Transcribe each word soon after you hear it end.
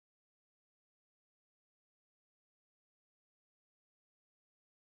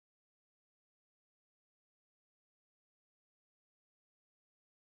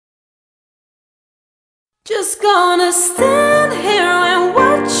Just gonna stand here and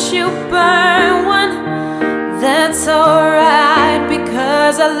watch you burn one. That's alright,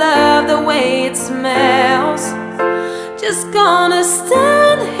 because I love the way it smells. Just gonna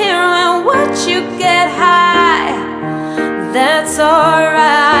stand here and watch you get high. That's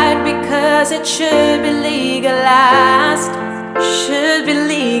alright, because it should be legalized. Should be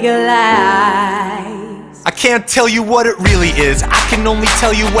legalized. I can't tell you what it really is, I can only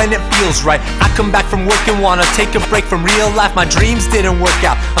tell you when it feels right. I come back from work and wanna take a break from real life. My dreams didn't work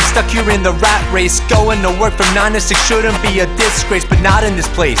out, I'm stuck here in the rat race. Going to work from 9 to 6 shouldn't be a disgrace, but not in this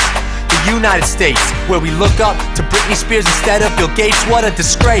place, the United States, where we look up to Britney Spears instead of Bill Gates. What a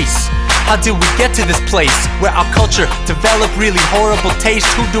disgrace. How did we get to this place where our culture developed really horrible taste?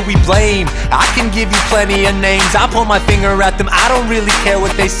 Who do we blame? I can give you plenty of names, I point my finger at them, I don't really care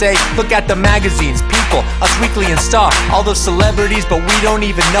what they say. Look at the magazines, People, Us Weekly and Star, all those celebrities, but we don't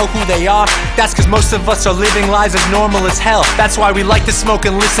even know who they are. That's cause most of us are living lives as normal as hell. That's why we like to smoke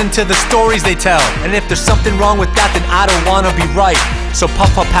and listen to the stories they tell. And if there's something wrong with that, then I don't wanna be right. So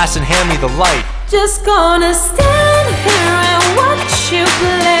puff up, pass and hand me the light. Just gonna stand here and watch you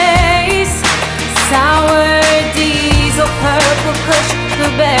blaze. Sour diesel, purple kush,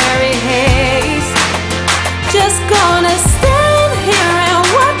 blueberry haze. Just gonna stand here and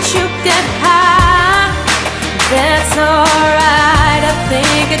watch you get high. That's alright, I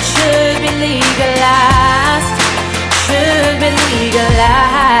think it should be legalized. Should be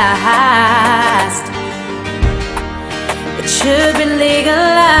legalized. It should be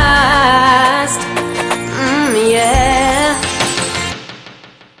legalized. Yeah.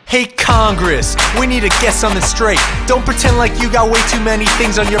 Hey Congress, we need to get something straight. Don't pretend like you got way too many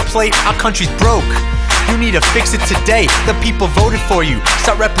things on your plate. Our country's broke. You need to fix it today. The people voted for you.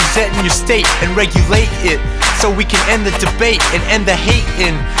 Start representing your state and regulate it, so we can end the debate and end the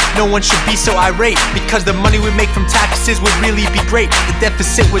hating. No one should be so irate, because the money we make from taxes would really be great. The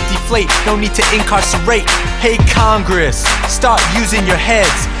deficit would deflate, no need to incarcerate. Hey Congress, start using your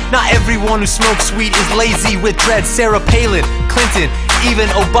heads. Not everyone who smokes weed is lazy with dreads. Sarah Palin, Clinton, even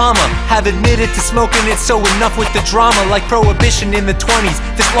Obama have admitted to smoking it, so enough with the drama. Like prohibition in the 20s,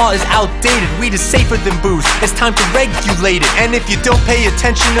 this law is outdated. Weed is safer than booze, it's time to regulate it. And if you don't pay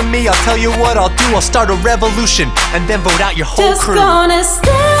attention to me, I'll tell you what I'll do. I'll start a revolution and then vote out your whole crew. Just gonna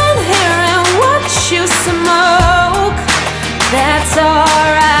stand here and watch you smoke. That's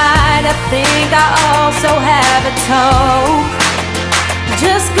alright, I think I also have a toke.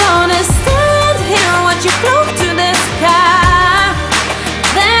 Just gonna stand here and watch you float to the sky.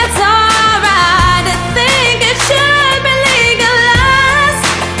 That's alright, I think it should be legalized.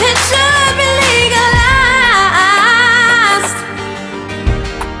 It should be legalized.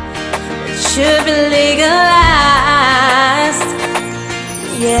 It should be legalized.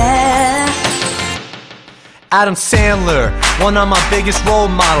 Yeah. Adam Sandler, one of my biggest role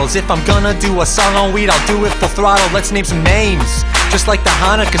models. If I'm gonna do a song on weed, I'll do it full throttle. Let's name some names, just like the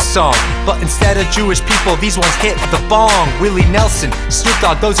Hanukkah song, but instead of Jewish people, these ones hit the bong. Willie Nelson, Snoop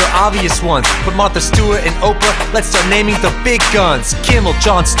Dogg, those are obvious ones. But Martha Stewart and Oprah, let's start naming the big guns. Kimmel,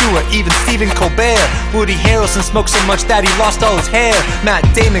 Jon Stewart, even Stephen Colbert. Woody Harrelson smoked so much that he lost all his hair. Matt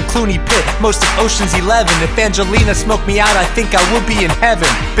Damon, Clooney, Pitt, most of Ocean's 11. If Angelina smoked me out, I think I would be in heaven.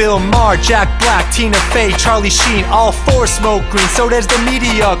 Bill Maher, Jack Black, Tina Fey, Charlie Sheen, all four smoke green. So there's the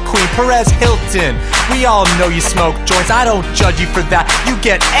media queen, Perez Hilton. We all know you smoke joints, I don't judge you for that, you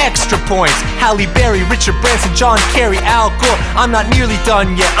get extra points. Halle Berry, Richard Branson, John Kerry, Al Gore. I'm not nearly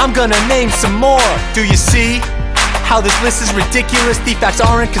done yet, I'm gonna name some more. Do you see how this list is ridiculous? The facts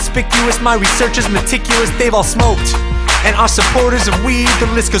aren't conspicuous, my research is meticulous. They've all smoked and are supporters of weed. The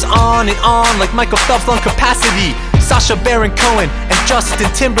list goes on and on, like Michael Phelps' lung capacity. Sacha Baron Cohen and Justin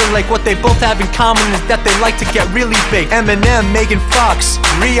Timberlake, what they both have in common is that they like to get really big. Eminem, Megan Fox,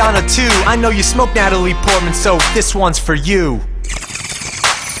 Rihanna too. I know you smoke Natalie Portman, so this one's for you.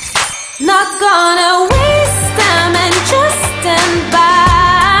 Not gonna waste time and just stand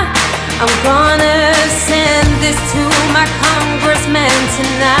by. I'm gonna send this to my congressman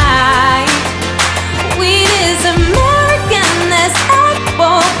tonight.